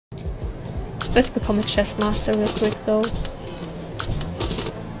Let's become a chess master real quick though.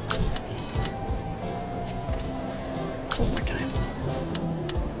 One more time.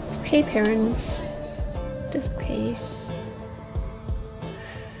 It's okay, parents. It's okay.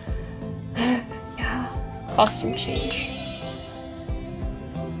 Yeah. Costume change.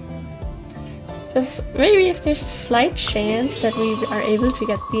 Maybe if there's a slight chance that we are able to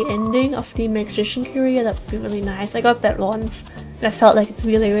get the ending of the magician career, that would be really nice. I got that once, and I felt like it's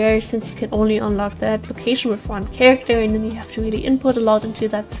really rare since you can only unlock that location with one character, and then you have to really input a lot into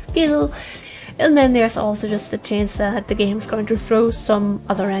that skill. And then there's also just a chance that the game's going to throw some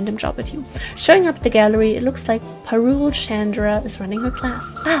other random job at you. Showing up at the gallery, it looks like Parul Chandra is running her class.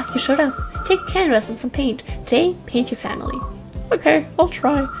 Ah, you showed up. Take a canvas and some paint. Today, paint your family. Okay, I'll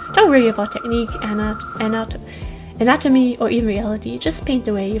try. Don't worry about technique, anatomy, or even reality. Just paint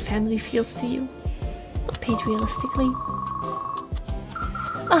the way your family feels to you. Not paint realistically.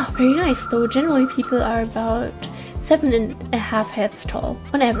 Ah, very nice, though generally people are about 7.5 heads tall,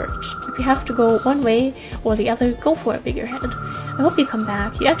 on average. If you have to go one way or the other, go for a bigger head. I hope you come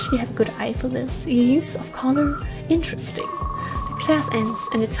back. You actually have a good eye for this. Your use of color? Interesting. The class ends,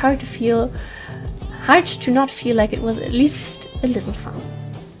 and it's hard to not feel like it was at least a little fun.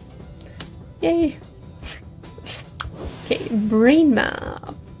 Yay! Okay, brain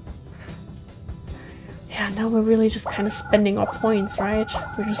map. Yeah, now we're really just kind of spending our points, right?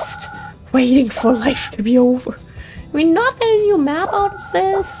 We're just waiting for life to be over. Can we not get a new map out of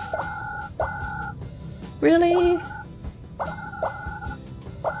this? Really?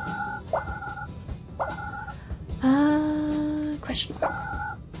 Question mark.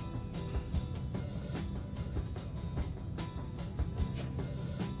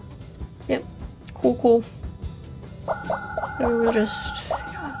 Yep, cool. We'll just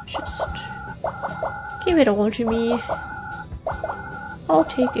give it all to me. I'll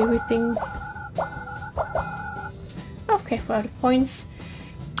take everything. Okay, we're out of points.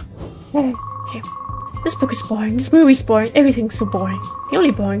 Okay, this book is boring. This movie's boring. Everything's so boring. The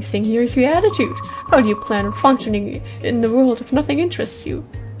only boring thing here is your attitude. How do you plan on functioning in the world if nothing interests you?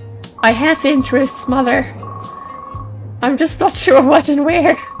 I have interests, mother. I'm just not sure what and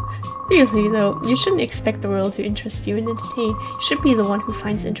where. Seriously though, you shouldn't expect the world to interest you and entertain. You should be the one who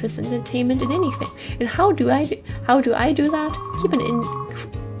finds interest and entertainment in anything. And how do I do that? Keep an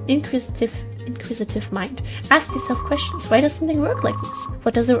inquisitive mind. Ask yourself questions. Why does something work like this?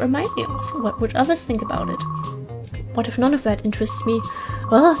 What does it remind me of? What would others think about it? What if none of that interests me?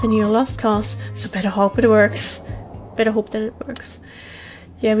 Well, then you're a lost cause, so better hope it works. Better hope that it works.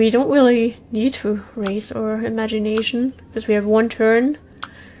 Yeah, we don't really need to raise our imagination, because we have one turn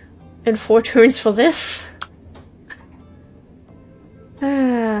and 4 turns for this.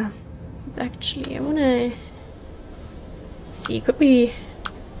 Actually, I wanna see, could we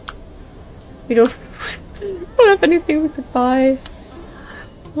don't have anything we could buy.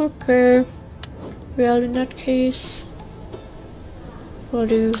 Okay. Well, in that case, we'll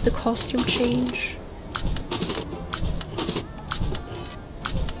do the costume change.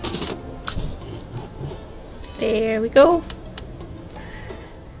 There we go.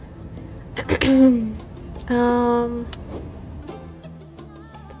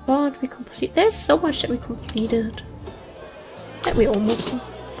 But we complete. There's so much that we completed that we almost.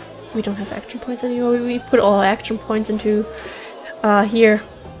 We don't have action points anymore. We put all our action points into here,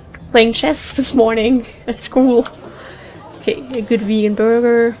 playing chess this morning at school. Okay, a good vegan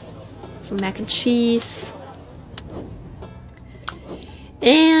burger, some mac and cheese,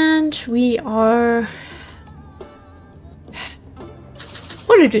 and we are. I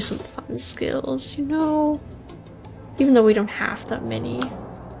want to do some fun skills, you know, even though we don't have that many.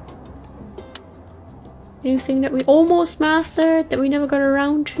 Anything that we almost mastered that we never got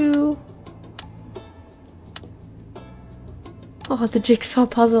around to. Oh, the jigsaw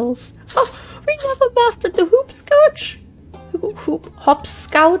puzzles. Oh, we never mastered the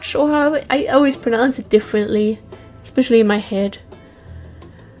hopscotch, or however I always pronounce it differently, especially in my head.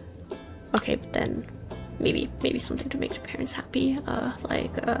 Okay, but then maybe something to make the parents happy,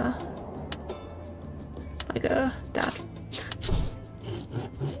 like that.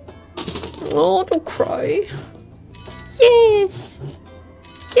 Oh, don't cry. Yes!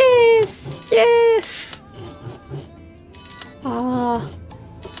 Yes! Yes! Ah.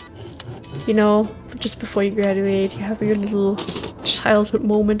 You know, just before you graduate, you have your little childhood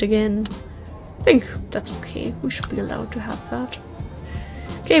moment again. I think that's okay. We should be allowed to have that.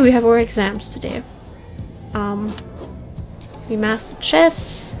 Okay, we have our exams today. We mastered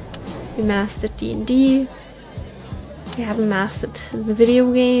chess. We mastered D&D. We haven't mastered the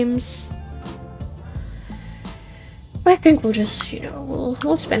video games. I think we'll just, you know,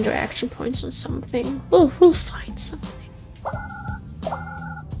 we'll spend our action points on something. We'll find something.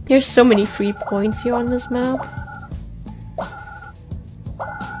 There's so many free points here on this map.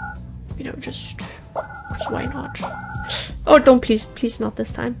 You know, just why not? Oh, don't, please not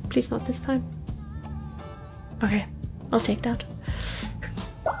this time. Please not this time. Okay, I'll take that.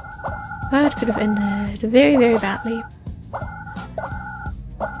 That could have ended very, very badly.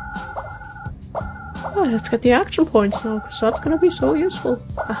 Oh, let's get the action points now, because that's gonna be so useful.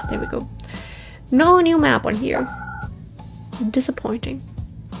 Ah, there we go. No new map on here. Disappointing.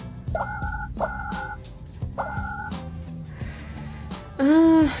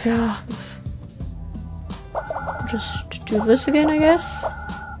 Yeah. Just do this again, I guess.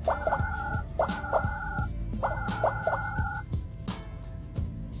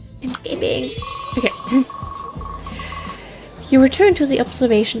 Escaping. Okay. You return to the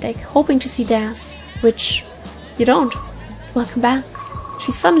observation deck, hoping to see Das, which you don't. Welcome back.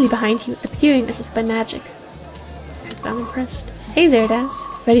 She's suddenly behind you, appearing as if by magic. I'm impressed. Hey there, Das.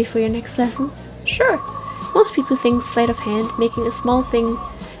 Ready for your next lesson? Sure. Most people think sleight of hand, making a small thing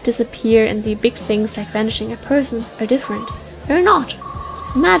disappear, and the big things like vanishing a person are different. They're not.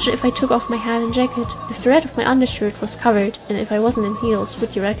 Imagine if I took off my hat and jacket, if the red of my undershirt was covered, and if I wasn't in heels,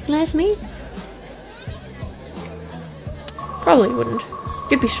 would you recognize me? Probably wouldn't.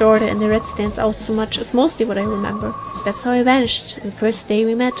 You'd be shorter and the red stands out so much is mostly what I remember. That's how I vanished the first day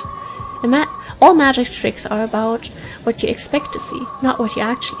we met. All magic tricks are about what you expect to see, not what you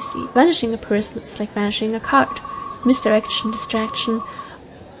actually see. Vanishing a person is like vanishing a card. Misdirection, distraction,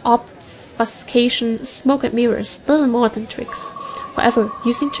 obfuscation, smoke and mirrors, little more than tricks. However,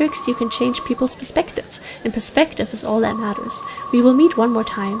 using tricks you can change people's perspective, and perspective is all that matters. We will meet one more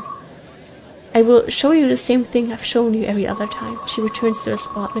time. I will show you the same thing I've shown you every other time. She returns to her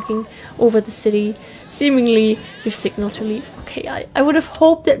spot, looking over the city, seemingly your signal to leave. Okay, I would have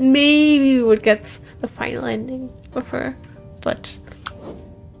hoped that maybe we would get the final ending with her, but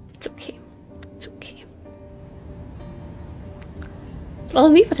it's okay. It's okay. But I'll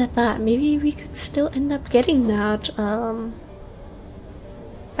leave it at that. Maybe we could still end up getting that,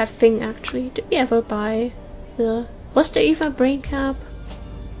 that thing actually. Did we ever buy the... Was there even a brain cap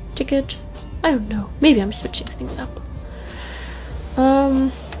ticket? I don't know. Maybe I'm switching things up.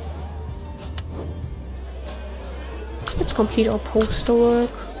 Let's complete our poster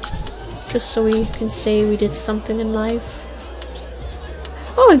work. Just so we can say we did something in life.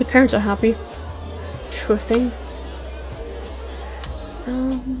 Oh, and the parents are happy. Sure thing.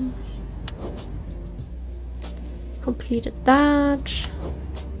 Completed that.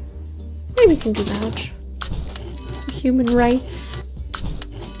 Maybe we can do that. Human rights.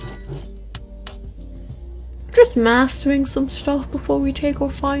 Just mastering some stuff before we take our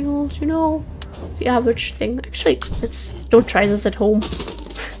finals, you know? The average thing. Actually, don't try this at home.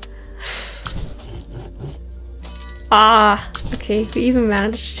 Ah, okay, we even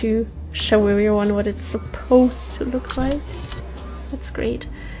managed to show everyone what it's supposed to look like. That's great.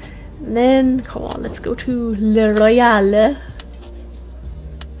 And then, come on, let's go to Le Royale.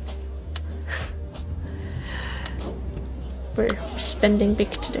 We're spending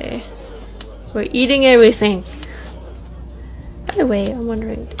big today. We're eating everything. By the way, I'm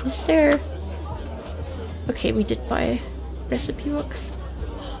wondering, is there... Okay, we did buy recipe books.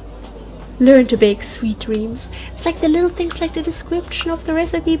 Learn to bake sweet dreams. It's like the little things like the description of the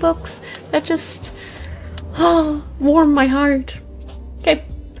recipe books that just warm my heart. Okay,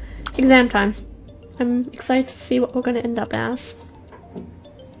 exam time. I'm excited to see what we're gonna end up as.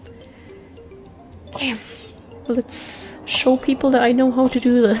 Okay, let's show people that I know how to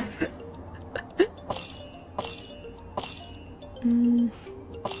do this.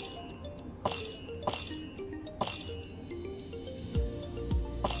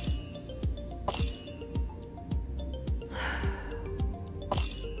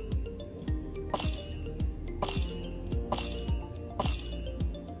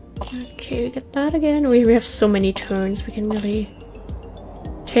 Okay, we get that again. We have so many turns, we can really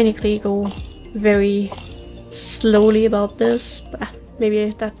technically go very slowly about this, but maybe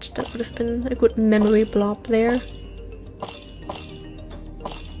that would have been a good memory blob there.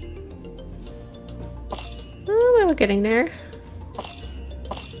 Oh, we're getting there.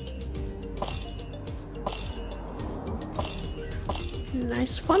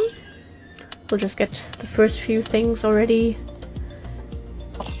 Nice one. We'll just get the first few things already.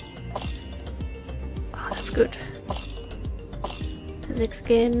 Oh, that's good. Physics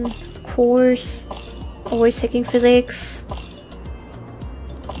again, of course. Always taking physics.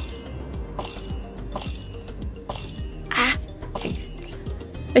 Ah!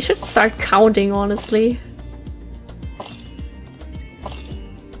 I should start counting, honestly.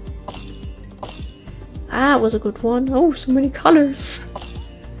 That was a good one. Oh, so many colors.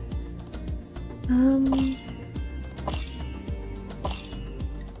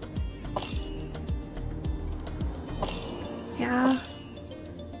 Yeah.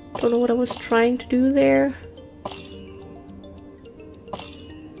 Don't know what I was trying to do there.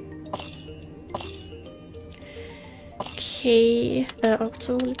 Okay.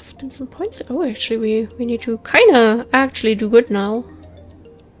 So let's spend some points. Oh, actually, we need to kind of actually do good now.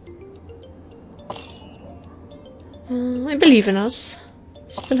 I believe in us.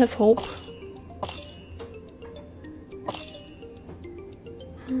 Still have hope.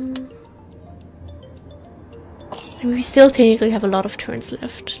 And we still technically have a lot of turns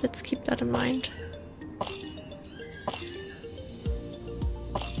left. Let's keep that in mind.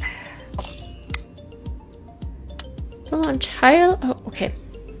 Come on, child. Oh, okay.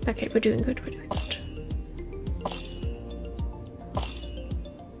 Okay, we're doing good. We're doing good.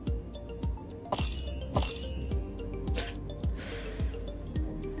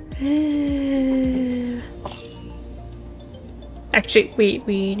 Actually,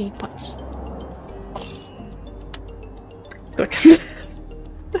 we need points. Good.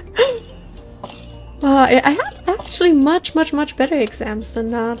 I had actually much better exams than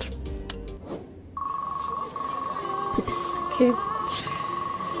that. Okay.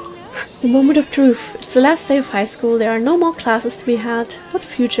 The moment of truth. It's the last day of high school. There are no more classes to be had. What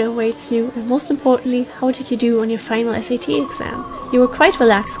future awaits you? And most importantly, how did you do on your final SAT exam? You were quite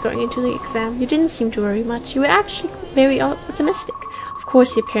relaxed going into the exam. You didn't seem to worry much. You were actually very optimistic. Of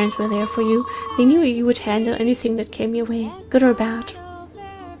course, your parents were there for you. They knew you would handle anything that came your way, good or bad.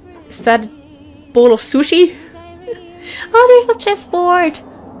 Is that a bowl of sushi? Oh, there's a chessboard!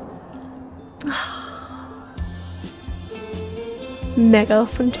 Mega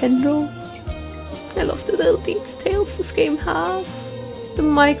Nintendo. I love the little details this game has. The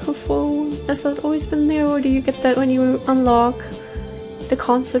microphone. Has that always been there, or do you get that when you unlock the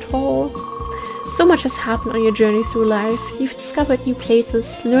concert hall? So much has happened on your journey through life. You've discovered new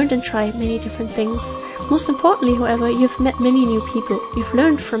places, learned and tried many different things. Most importantly, however, you've met many new people. You've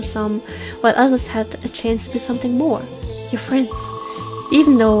learned from some, while others had a chance to do something more. Your friends.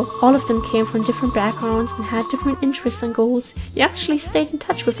 Even though all of them came from different backgrounds and had different interests and goals, you actually stayed in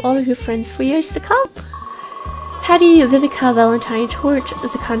touch with all of your friends for years to come. Patty, Vivica, Valentine toured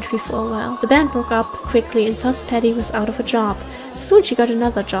the country for a while. The band broke up quickly and thus Patty was out of a job. Soon she got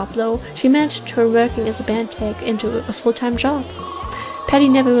another job though. She managed to turn working as a band tech into a full-time job. Patty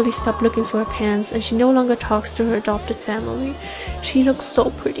never really stopped looking for her parents and she no longer talks to her adopted family. She looks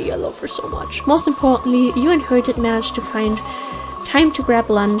so pretty, I love her so much. Most importantly, you and her did manage to find time to grab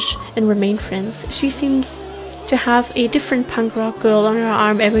lunch and remain friends. She seems to have a different punk rock girl on her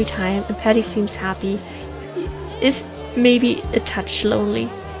arm every time and Patty seems happy. If maybe a touch lonely.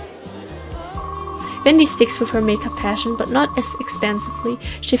 Wendy sticks with her makeup passion, but not as expansively.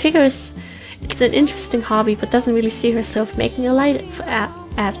 She figures it's an interesting hobby, but doesn't really see herself making a light out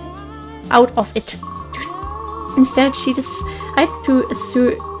of it. Instead, she decides to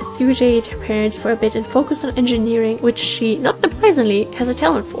associate her parents for a bit and focus on engineering, which she, not surprisingly, has a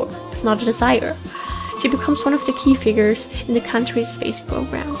talent for, if not a desire. She becomes one of the key figures in the country's space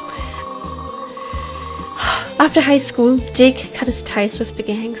program. After high school, Jake cut his ties with the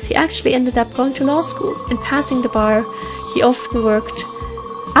gangs. He actually ended up going to law school, and passing the bar, he often worked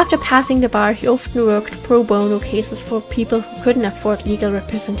pro bono cases for people who couldn't afford legal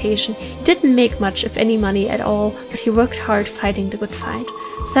representation. He didn't make much, if any, money at all, but he worked hard fighting the good fight.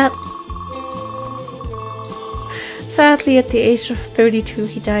 Sadly, at the age of 32,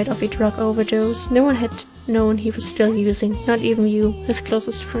 he died of a drug overdose. No one had known he was still using, not even you, his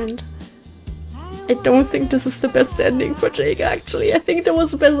closest friend. I don't think this is the best ending for Jake, actually. I think there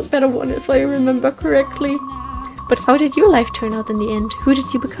was a better one, if I remember correctly. But how did your life turn out in the end? Who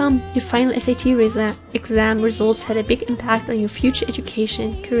did you become? Your final SAT exam results had a big impact on your future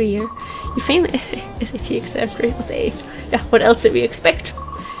education and career. Your final SAT exam grade was A. Yeah, what else did we expect?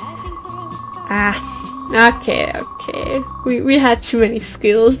 Okay. We had too many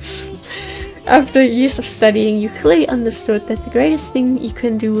skills. After years of studying, you clearly understood that the greatest thing you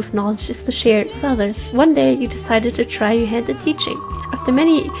can do with knowledge is to share it with others. One day, you decided to try your hand at teaching. After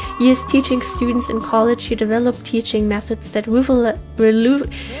many years teaching students in college, you developed teaching methods that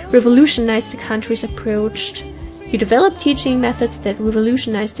revolutionized the country's approach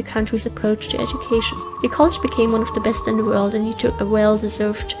to education. Your college became one of the best in the world, and you took a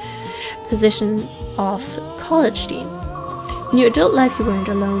well-deserved position of college dean. In your adult life, you weren't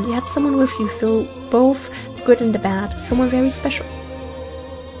alone. You had someone with you through both the good and the bad. Someone very special.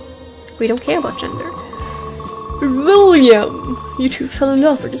 We don't care about gender. William! You two fell in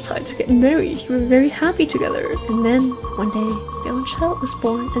love and decided to get married. You were very happy together. And then, one day, your own child was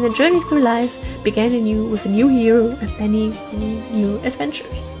born, and the journey through life began anew with a new hero and many, many new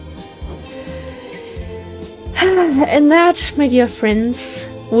adventures. And that, my dear friends,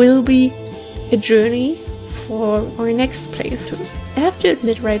 will be a journey for our next playthrough. I have to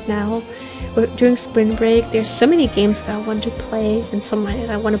admit right now, during spring break, there's so many games that I want to play and some that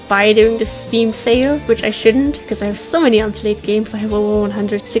I want to buy during the Steam sale, which I shouldn't because I have so many unplayed games. I have over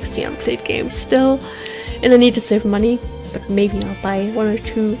 160 unplayed games still, and I need to save money, but maybe I'll buy one or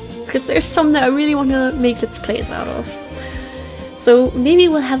two because there's some that I really want to make let's plays out of. So maybe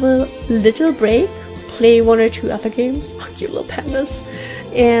we'll have a little break, play one or two other games, oh, cute little pandas,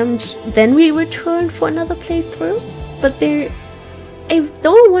 and then we return for another playthrough. But I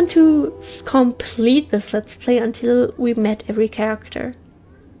don't want to complete this Let's Play until we met every character,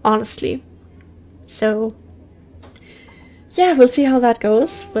 honestly. So, yeah, we'll see how that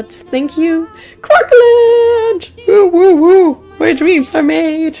goes, but thank you, Kraken! Woo woo woo! My dreams are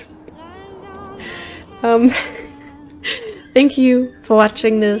made! Thank you for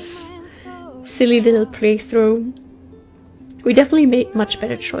watching this silly little playthrough. We definitely made much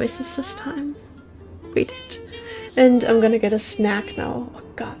better choices this time. We did. And I'm gonna get a snack now. Oh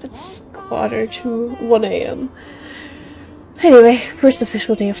god, it's 1:45 AM. Anyway, first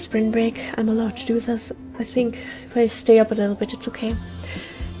official day of spring break. I'm allowed to do this. I think if I stay up a little bit, it's okay.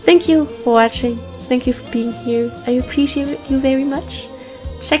 Thank you for watching. Thank you for being here. I appreciate you very much.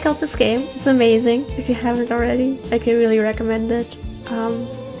 Check out this game. It's amazing. If you haven't already, I can really recommend it.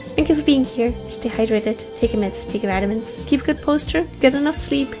 Thank you for being here. Stay hydrated. Take your meds. Take your vitamins. Keep a good posture. Get enough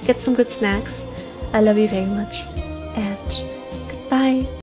sleep. Get some good snacks. I love you very much, and goodbye.